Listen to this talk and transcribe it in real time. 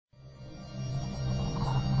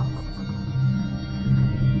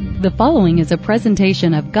The following is a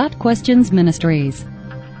presentation of Got Questions Ministries.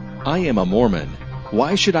 I am a Mormon.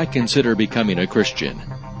 Why should I consider becoming a Christian?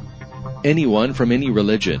 Anyone from any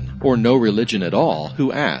religion, or no religion at all,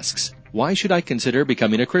 who asks, why should I consider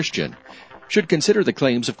becoming a Christian, should consider the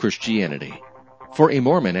claims of Christianity. For a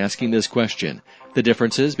Mormon asking this question, the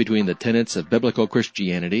differences between the tenets of biblical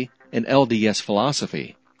Christianity and LDS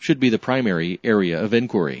philosophy should be the primary area of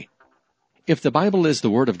inquiry. If the Bible is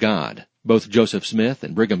the Word of God, both Joseph Smith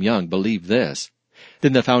and Brigham Young believe this,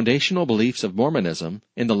 then the foundational beliefs of Mormonism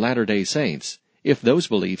and the Latter-day Saints, if those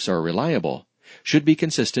beliefs are reliable, should be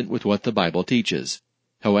consistent with what the Bible teaches.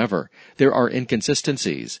 However, there are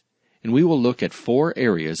inconsistencies, and we will look at 4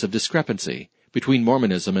 areas of discrepancy between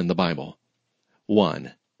Mormonism and the Bible.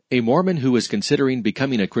 1. A Mormon who is considering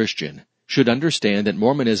becoming a Christian should understand that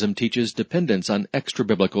Mormonism teaches dependence on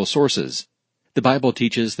extra-biblical sources. The Bible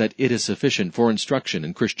teaches that it is sufficient for instruction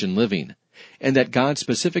in Christian living, and that God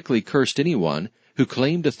specifically cursed anyone who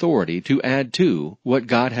claimed authority to add to what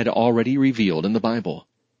God had already revealed in the Bible.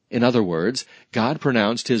 In other words, God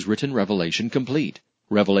pronounced His written revelation complete.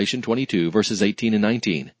 Revelation 22, verses 18 and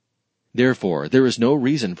 19. Therefore, there is no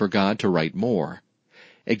reason for God to write more.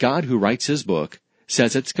 A God who writes His book,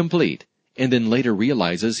 says it's complete, and then later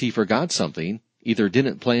realizes He forgot something, either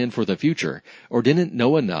didn't plan for the future or didn't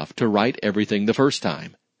know enough to write everything the first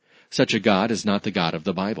time. Such a God is not the God of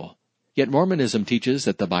the Bible. Yet Mormonism teaches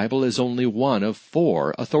that the Bible is only one of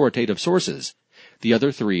 4 authoritative sources, the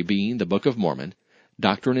other 3 being the Book of Mormon,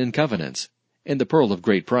 Doctrine and Covenants, and the Pearl of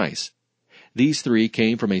Great Price. These 3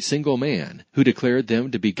 came from a single man who declared them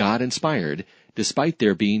to be God-inspired despite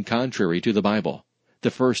their being contrary to the Bible, the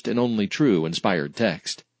first and only true inspired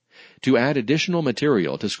text. To add additional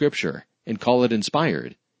material to Scripture and call it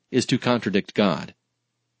inspired is to contradict God.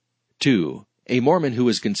 2. A Mormon who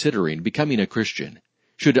is considering becoming a Christian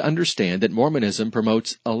should understand that Mormonism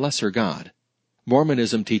promotes a lesser God.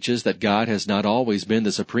 Mormonism teaches that God has not always been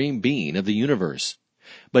the supreme being of the universe,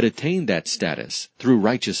 but attained that status through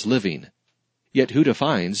righteous living. Yet who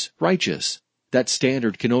defines righteous? That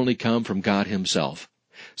standard can only come from God Himself.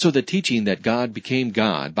 So the teaching that God became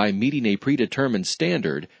God by meeting a predetermined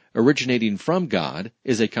standard originating from God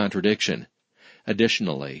is a contradiction.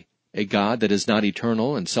 Additionally, a God that is not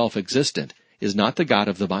eternal and self-existent is not the God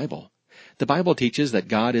of the Bible. The Bible teaches that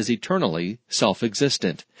God is eternally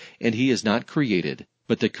self-existent, and He is not created,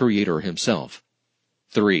 but the Creator Himself.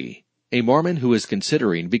 3. A Mormon who is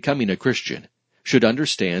considering becoming a Christian should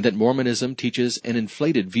understand that Mormonism teaches an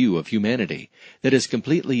inflated view of humanity that is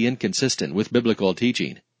completely inconsistent with biblical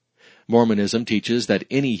teaching. Mormonism teaches that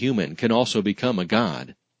any human can also become a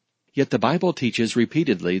god. Yet the Bible teaches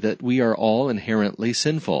repeatedly that we are all inherently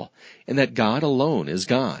sinful, and that God alone is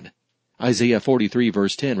God. Isaiah 43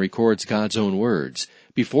 verse 10 records God's own words,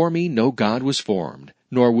 "Before me no God was formed,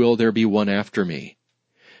 nor will there be one after me."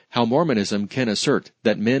 How Mormonism can assert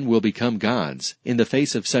that men will become gods in the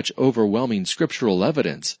face of such overwhelming scriptural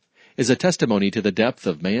evidence is a testimony to the depth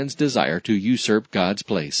of man's desire to usurp God's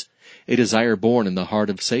place, a desire born in the heart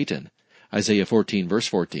of Satan, Isaiah 14 verse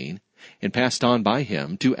 14, and passed on by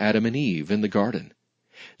him to Adam and Eve in the garden.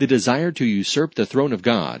 The desire to usurp the throne of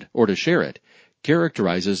God, or to share it,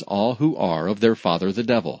 characterizes all who are of their father the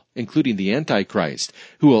devil, including the Antichrist,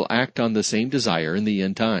 who will act on the same desire in the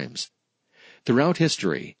end times. Throughout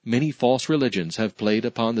history, many false religions have played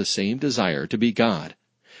upon the same desire to be God.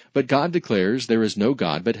 But God declares there is no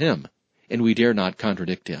God but Him, and we dare not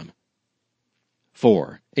contradict Him.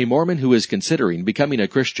 4. A Mormon who is considering becoming a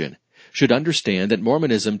Christian should understand that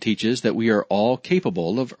Mormonism teaches that we are all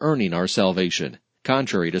capable of earning our salvation,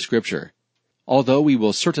 contrary to Scripture. Although we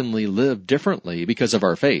will certainly live differently because of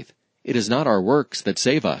our faith, it is not our works that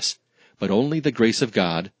save us, but only the grace of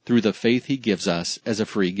God through the faith He gives us as a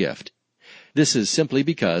free gift. This is simply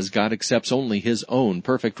because God accepts only His own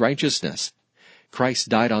perfect righteousness. Christ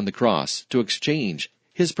died on the cross to exchange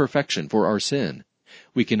His perfection for our sin.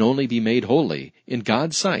 We can only be made holy in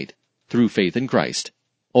God's sight through faith in Christ.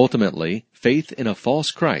 Ultimately, faith in a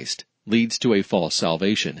false Christ leads to a false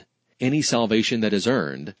salvation. Any salvation that is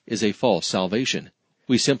earned is a false salvation.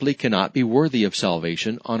 We simply cannot be worthy of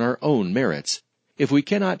salvation on our own merits. If we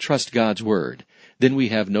cannot trust God's Word, then we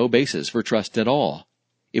have no basis for trust at all.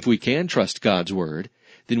 If we can trust God's Word,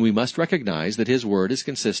 then we must recognize that His Word is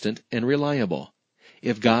consistent and reliable.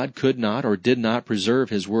 If God could not or did not preserve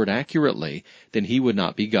His Word accurately, then He would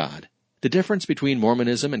not be God. The difference between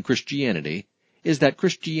Mormonism and Christianity is that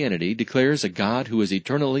Christianity declares a God who is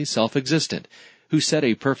eternally self-existent, who set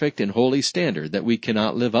a perfect and holy standard that we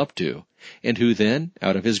cannot live up to, and who then,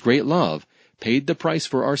 out of His great love, paid the price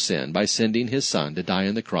for our sin by sending His Son to die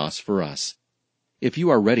on the cross for us. If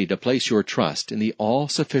you are ready to place your trust in the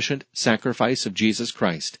all-sufficient sacrifice of Jesus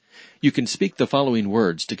Christ, you can speak the following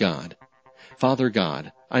words to God. Father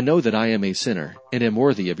God, I know that I am a sinner and am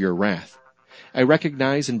worthy of your wrath. I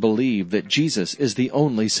recognize and believe that Jesus is the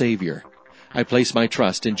only Savior. I place my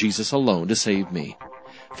trust in Jesus alone to save me.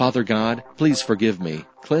 Father God, please forgive me,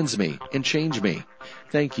 cleanse me, and change me.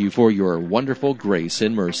 Thank you for your wonderful grace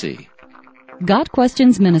and mercy. God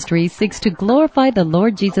Questions Ministry seeks to glorify the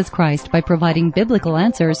Lord Jesus Christ by providing biblical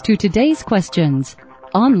answers to today's questions.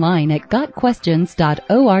 Online at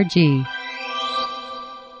GotQuestions.org.